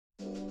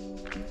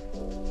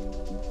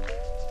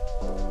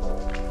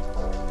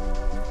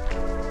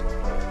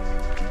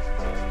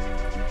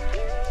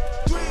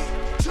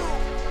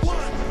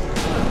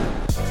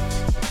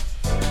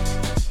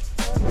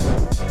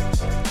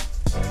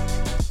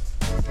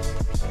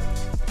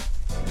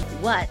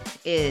What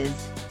is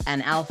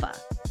an alpha?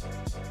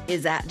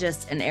 Is that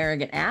just an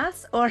arrogant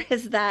ass, or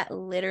is that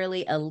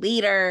literally a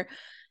leader,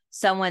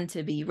 someone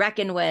to be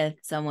reckoned with,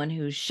 someone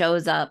who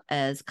shows up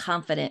as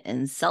confident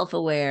and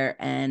self-aware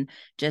and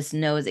just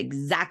knows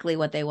exactly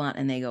what they want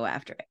and they go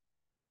after it?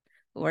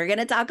 We're going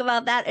to talk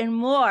about that and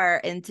more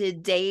in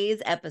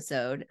today's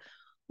episode.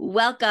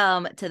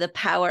 Welcome to the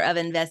Power of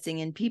Investing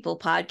in People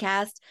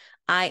podcast.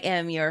 I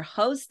am your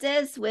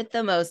hostess with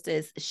the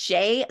mostest,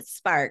 Shay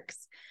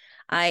Sparks.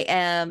 I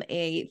am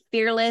a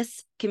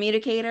fearless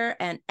communicator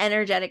and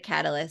energetic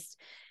catalyst,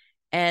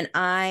 and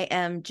I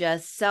am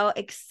just so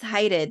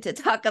excited to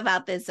talk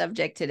about this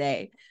subject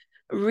today.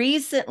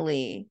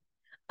 Recently,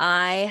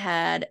 I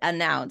had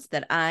announced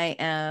that I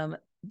am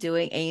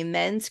doing a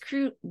men's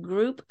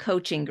group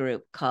coaching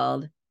group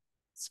called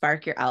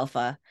Spark Your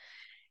Alpha.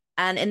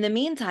 And in the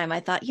meantime,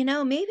 I thought,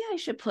 maybe I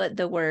should put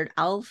the word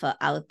alpha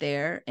out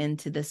there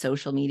into the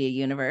social media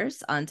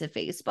universe, onto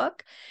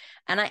Facebook.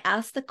 And I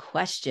asked the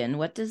question,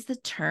 what does the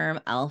term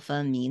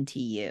alpha mean to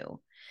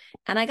you?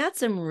 And I got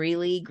some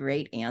really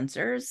great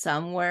answers.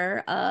 Some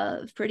were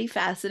pretty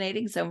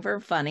fascinating. Some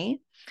were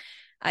funny.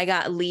 I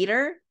got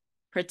leader,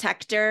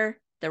 protector,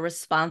 the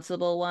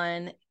responsible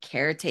one,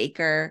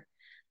 caretaker,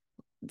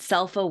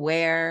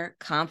 self-aware,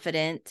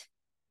 confident.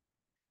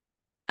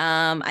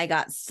 I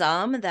got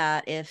some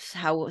that if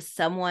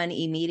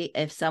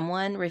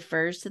someone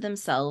refers to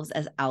themselves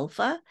as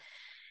alpha,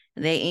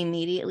 they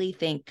immediately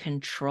think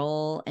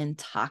control and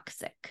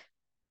toxic.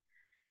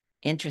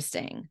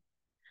 Interesting.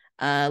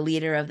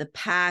 Leader of the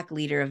pack,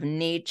 leader of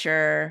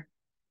nature,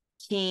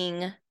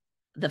 king,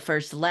 the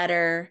first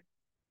letter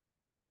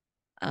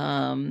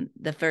of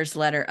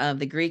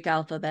the Greek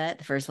alphabet,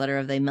 the first letter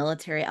of the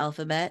military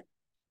alphabet.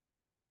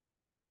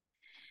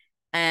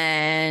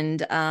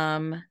 And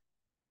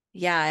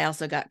I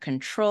also got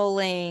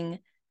controlling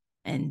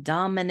and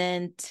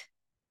dominant.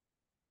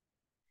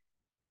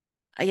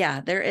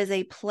 There is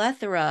a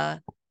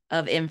plethora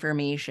of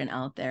information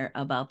out there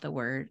about the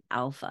word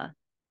alpha.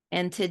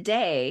 And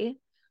today,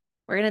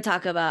 we're going to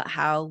talk about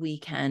how we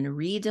can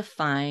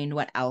redefine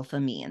what alpha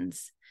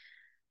means.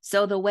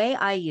 So the way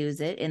I use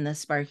it in the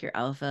Spark Your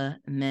Alpha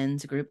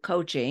men's group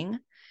coaching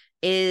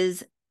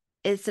is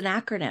it's an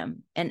acronym.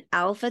 And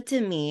alpha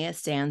to me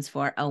stands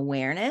for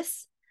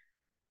awareness,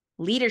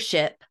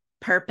 leadership,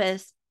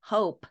 purpose,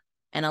 hope,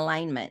 and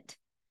alignment.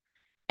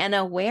 And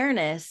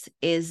awareness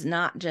is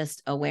not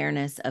just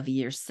awareness of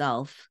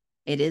yourself.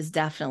 It is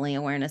definitely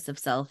awareness of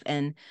self.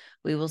 And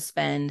we will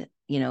spend,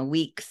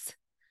 weeks,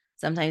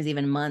 sometimes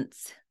even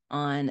months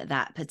on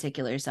that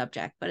particular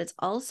subject. But it's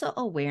also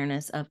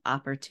awareness of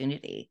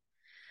opportunity.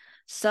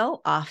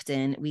 So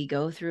often we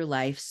go through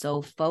life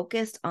so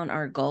focused on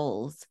our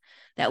goals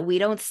that we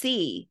don't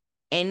see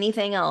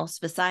anything else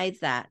besides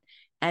that.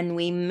 And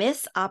we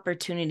miss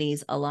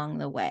opportunities along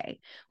the way.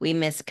 We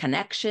miss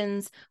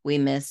connections. We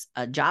miss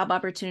job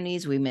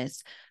opportunities. We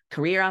miss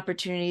career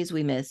opportunities.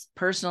 We miss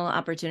personal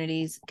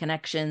opportunities,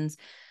 connections,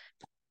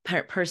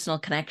 personal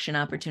connection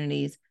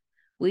opportunities.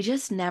 We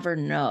just never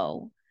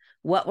know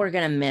what we're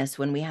going to miss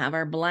when we have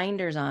our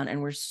blinders on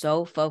and we're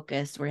so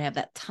focused. We have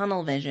that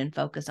tunnel vision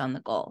focused on the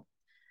goal.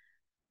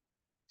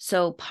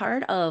 So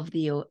part of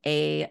the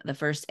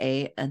first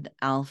A of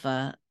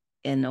alpha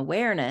in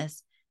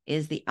awareness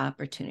is the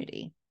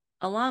opportunity,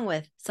 along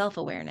with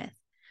self-awareness.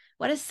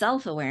 What does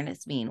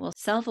self-awareness mean? Well,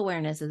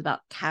 self-awareness is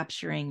about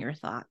capturing your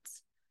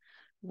thoughts.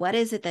 What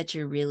is it that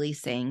you're really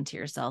saying to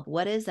yourself?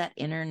 What is that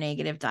inner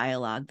negative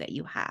dialogue that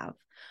you have?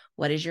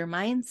 What is your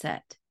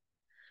mindset?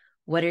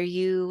 What are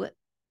you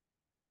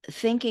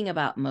thinking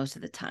about most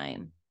of the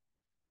time?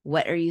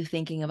 What are you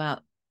thinking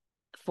about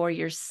for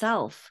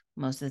yourself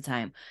most of the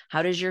time?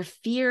 How does your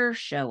fear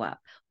show up?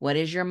 What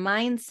is your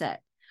mindset?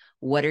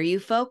 What are you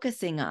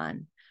focusing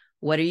on?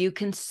 What are you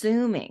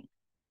consuming?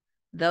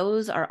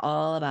 Those are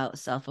all about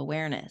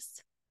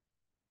self-awareness.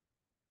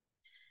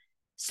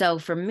 So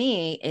for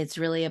me, it's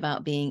really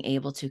about being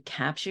able to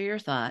capture your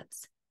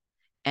thoughts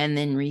and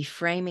then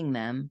reframing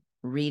them,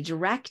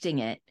 redirecting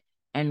it,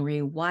 and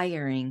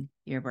rewiring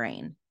your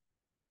brain.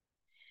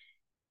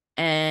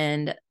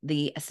 And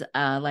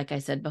like I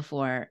said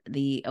before,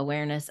 the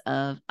awareness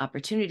of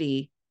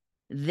opportunity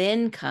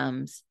then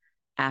comes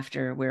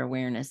after we're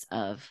awareness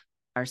of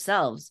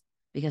ourselves.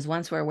 Because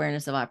once we're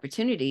awareness of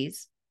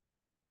opportunities,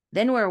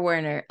 then we're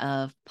aware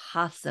of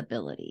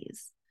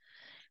possibilities.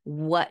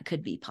 What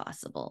could be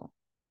possible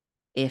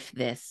if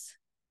this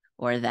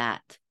or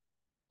that,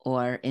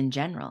 or in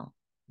general,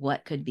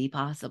 what could be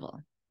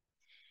possible?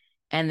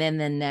 And then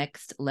the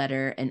next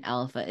letter in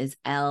alpha is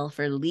L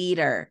for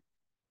leader.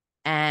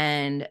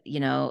 And,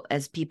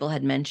 as people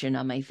had mentioned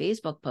on my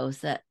Facebook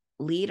post, that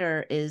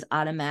leader is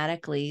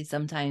automatically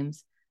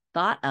sometimes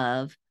thought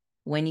of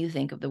when you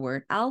think of the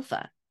word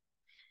alpha.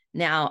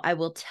 Now, I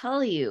will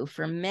tell you,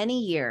 for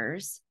many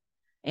years,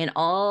 in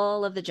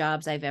all of the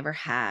jobs I've ever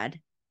had,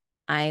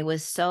 I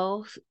was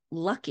so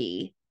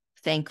lucky,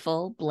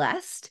 thankful,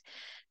 blessed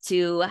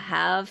to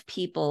have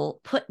people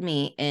put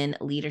me in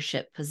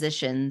leadership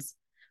positions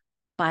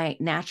by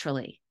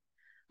naturally.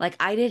 Like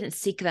I didn't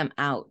seek them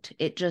out.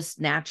 It just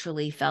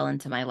naturally fell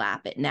into my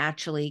lap. It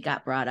naturally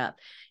got brought up.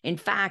 In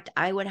fact,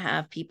 I would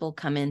have people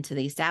come into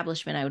the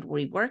establishment I would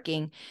be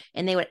working,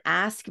 and they would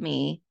ask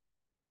me,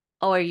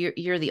 "Oh,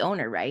 you're the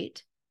owner,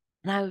 right?"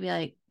 And I would be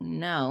like,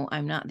 "No,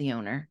 I'm not the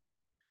owner."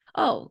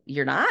 "Oh,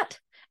 you're not?"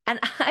 And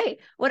I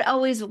would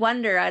always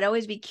wonder, I'd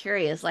always be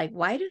curious, like,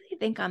 why do they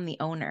think I'm the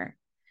owner?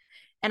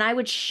 And I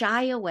would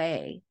shy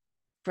away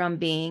from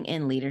being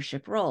in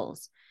leadership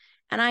roles.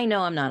 And I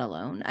know I'm not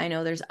alone. I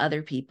know there's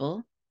other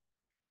people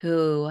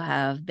who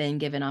have been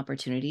given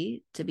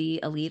opportunity to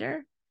be a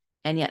leader,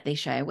 and yet they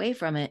shy away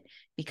from it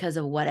because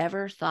of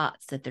whatever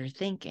thoughts that they're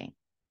thinking,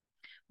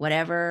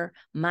 whatever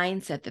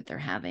mindset that they're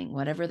having,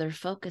 whatever they're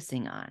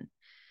focusing on.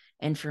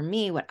 And for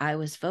me, what I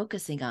was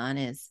focusing on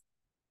is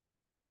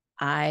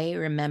I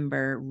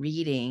remember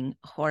reading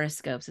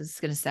horoscopes. This is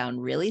going to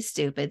sound really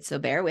stupid, so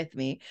bear with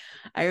me.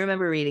 I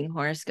remember reading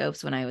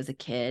horoscopes when I was a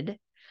kid,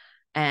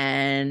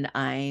 and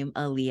I'm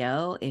a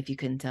Leo, if you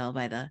can tell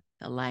by the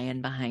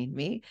lion behind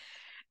me.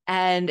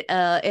 And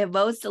in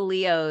most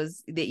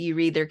Leos that you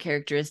read their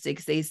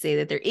characteristics, they say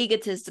that they're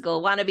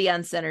egotistical, want to be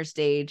on center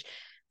stage,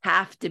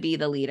 have to be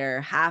the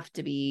leader, have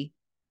to be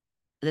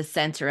the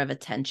center of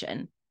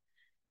attention.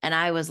 And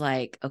I was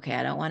like, okay,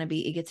 I don't want to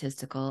be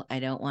egotistical. I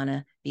don't want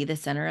to be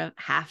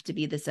have to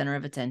be the center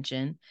of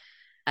attention.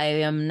 I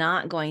am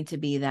not going to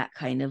be that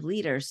kind of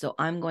leader. So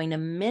I'm going to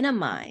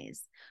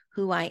minimize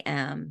who I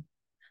am.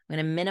 I'm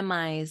going to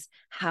minimize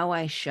how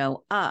I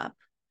show up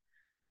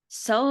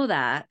so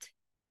that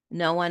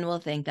no one will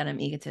think that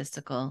I'm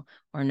egotistical,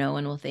 or no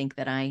one will think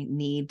that I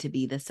need to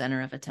be the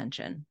center of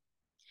attention.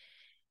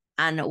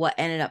 And what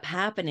ended up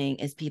happening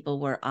is people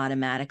were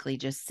automatically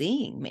just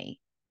seeing me.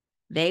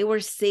 They were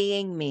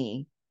seeing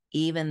me,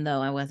 even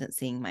though I wasn't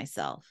seeing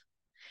myself.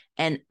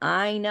 And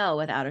I know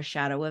without a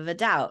shadow of a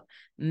doubt,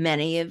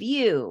 many of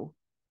you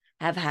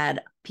have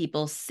had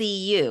people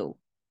see you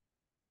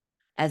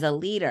as a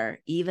leader,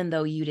 even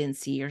though you didn't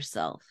see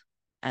yourself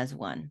as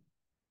one.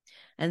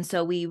 And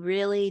so we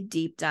really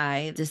deep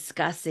dive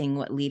discussing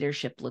what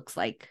leadership looks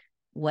like.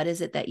 What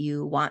is it that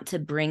you want to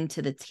bring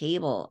to the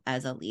table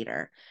as a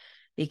leader?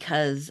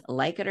 Because,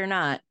 like it or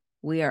not,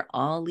 we are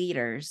all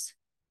leaders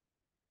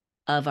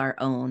of our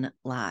own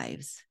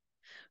lives.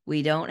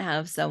 We don't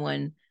have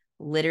someone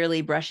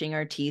literally brushing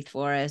our teeth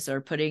for us,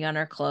 or putting on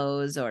our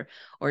clothes, or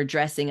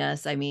dressing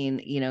us. I mean,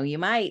 you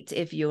might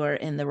if you're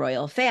in the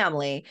royal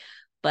family,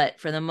 but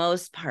for the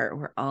most part,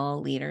 we're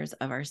all leaders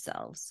of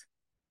ourselves.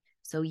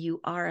 So you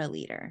are a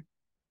leader.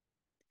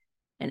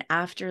 And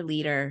after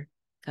leader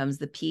comes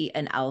the P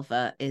and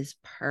alpha is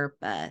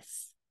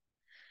purpose.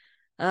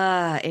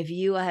 If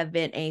you have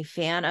been a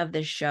fan of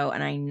this show,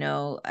 and I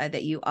know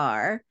that you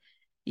are,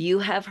 you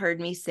have heard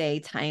me say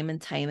time and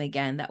time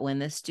again that when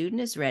the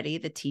student is ready,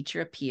 the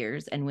teacher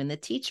appears. And when the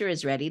teacher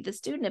is ready, the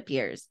student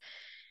appears.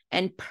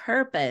 And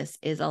purpose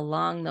is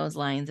along those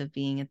lines of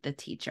being the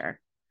teacher.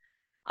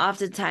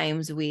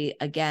 Oftentimes we,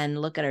 again,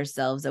 look at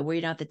ourselves that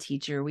we're not the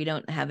teacher. We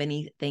don't have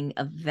anything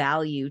of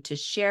value to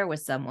share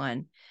with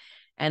someone.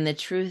 And the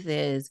truth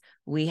is,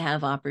 we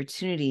have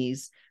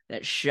opportunities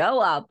that show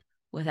up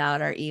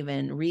without our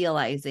even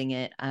realizing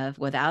it,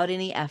 without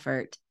any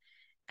effort.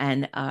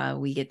 And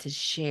we get to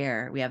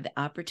share. We have the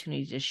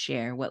opportunity to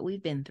share what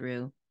we've been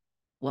through,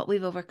 what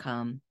we've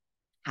overcome,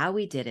 how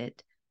we did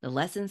it, the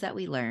lessons that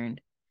we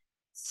learned,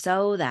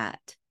 so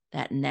that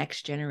that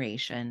next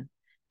generation,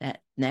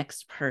 that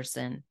next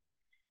person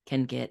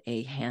can get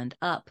a hand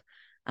up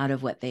out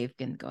of what they've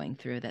been going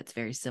through that's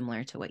very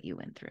similar to what you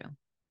went through.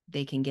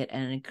 They can get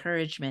an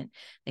encouragement.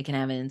 They can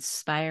have an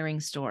inspiring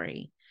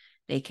story.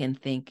 They can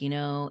think,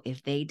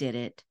 if they did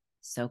it,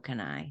 so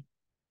can I.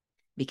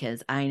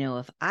 Because I know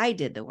if I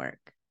did the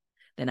work,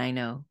 then I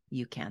know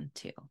you can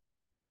too.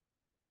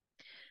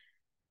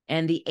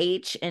 And the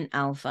H in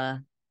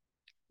alpha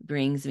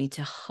brings me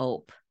to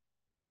hope.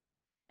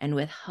 And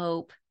with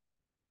hope,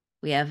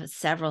 we have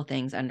several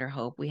things under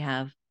hope. We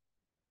have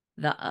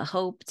the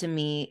hope, to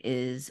me,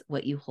 is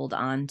what you hold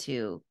on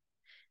to,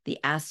 the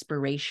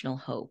aspirational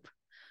hope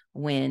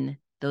when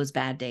those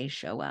bad days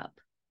show up.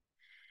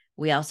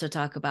 We also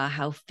talk about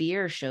how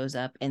fear shows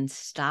up and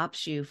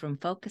stops you from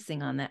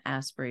focusing on that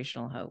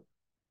aspirational hope.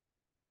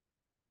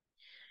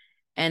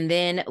 And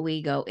then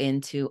we go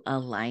into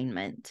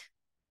alignment.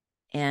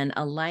 And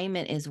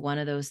alignment is one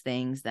of those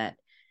things that,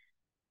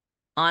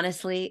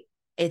 honestly,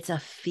 it's a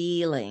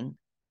feeling.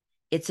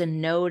 It's a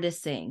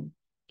noticing.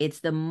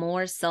 It's the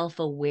more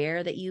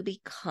self-aware that you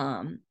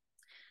become,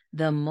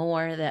 the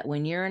more that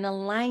when you're in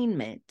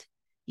alignment,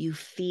 you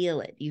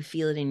feel it. You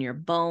feel it in your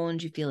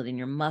bones. You feel it in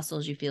your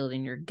muscles. You feel it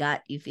in your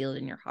gut. You feel it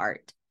in your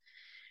heart.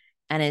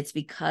 And it's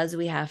because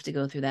we have to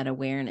go through that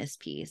awareness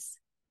piece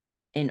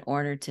in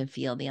order to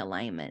feel the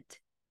alignment,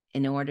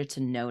 in order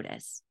to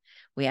notice.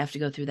 We have to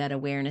go through that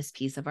awareness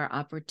piece of our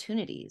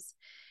opportunities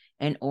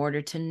in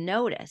order to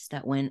notice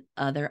that when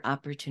other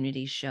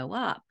opportunities show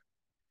up,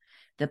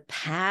 the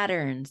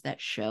patterns that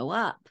show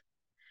up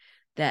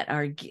that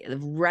are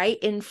right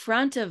in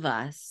front of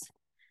us,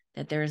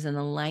 that there's an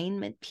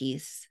alignment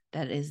piece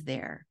that is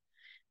there,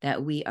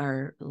 that we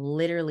are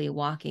literally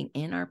walking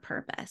in our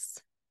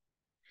purpose.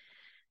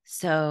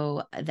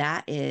 So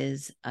that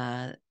is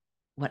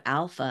what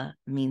alpha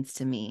means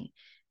to me.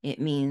 It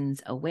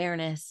means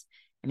awareness,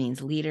 it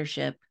means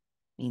leadership,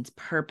 it means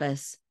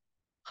purpose,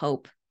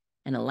 hope,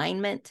 and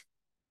alignment.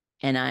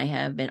 And I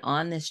have been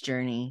on this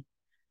journey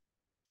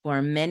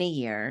for many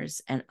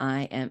years, and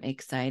I am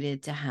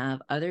excited to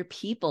have other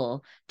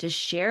people to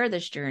share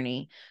this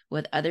journey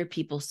with other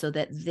people so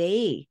that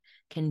they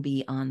can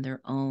be on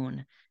their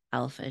own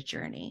alpha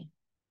journey.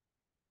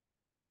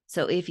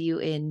 So if you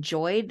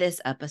enjoyed this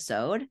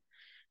episode,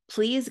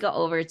 please go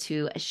over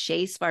to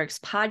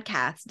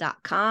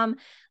shaysparkspodcast.com.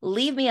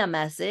 Leave me a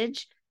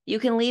message. You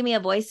can leave me a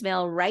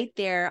voicemail right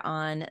there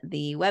on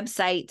the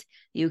website.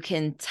 You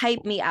can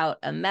type me out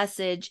a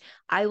message.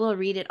 I will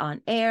read it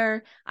on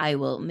air.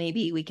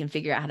 Maybe we can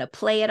figure out how to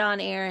play it on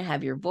air and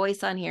have your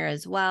voice on here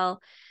as well,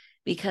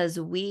 because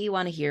we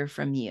want to hear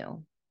from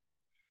you.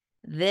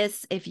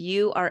 If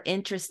you are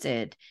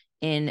interested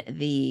in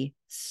the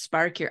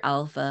Spark Your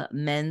Alpha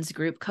men's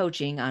group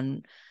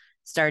coaching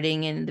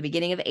starting in the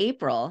beginning of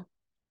April,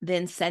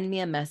 then send me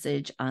a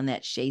message on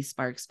that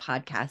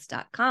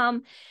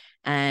shaysparkspodcast.com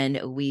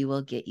and we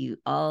will get you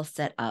all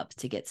set up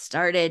to get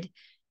started,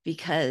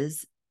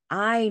 because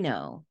I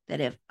know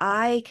that if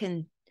I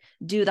can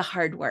do the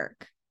hard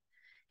work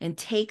and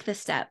take the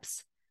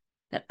steps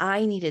that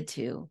I needed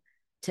to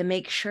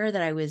make sure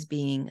that I was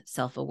being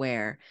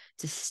self-aware,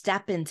 to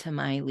step into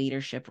my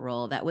leadership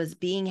role that was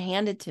being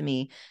handed to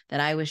me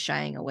that I was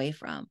shying away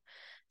from,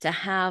 to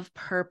have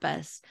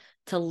purpose,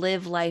 to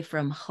live life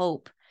from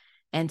hope,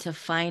 and to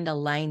find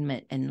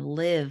alignment and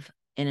live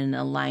in an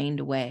aligned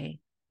way,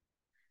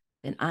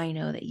 then I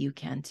know that you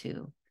can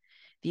too.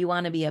 If you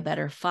want to be a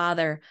better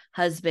father,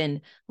 husband,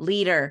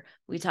 leader,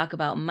 we talk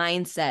about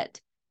mindset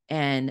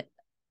and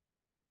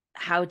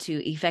how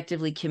to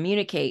effectively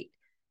communicate.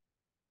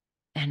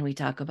 And we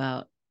talk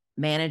about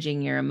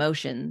managing your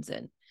emotions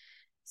and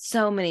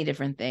so many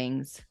different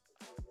things.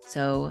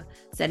 So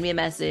send me a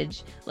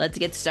message. Let's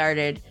get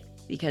started,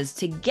 because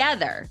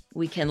together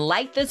we can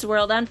light this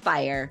world on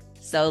fire.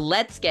 So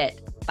let's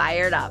get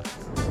fired up.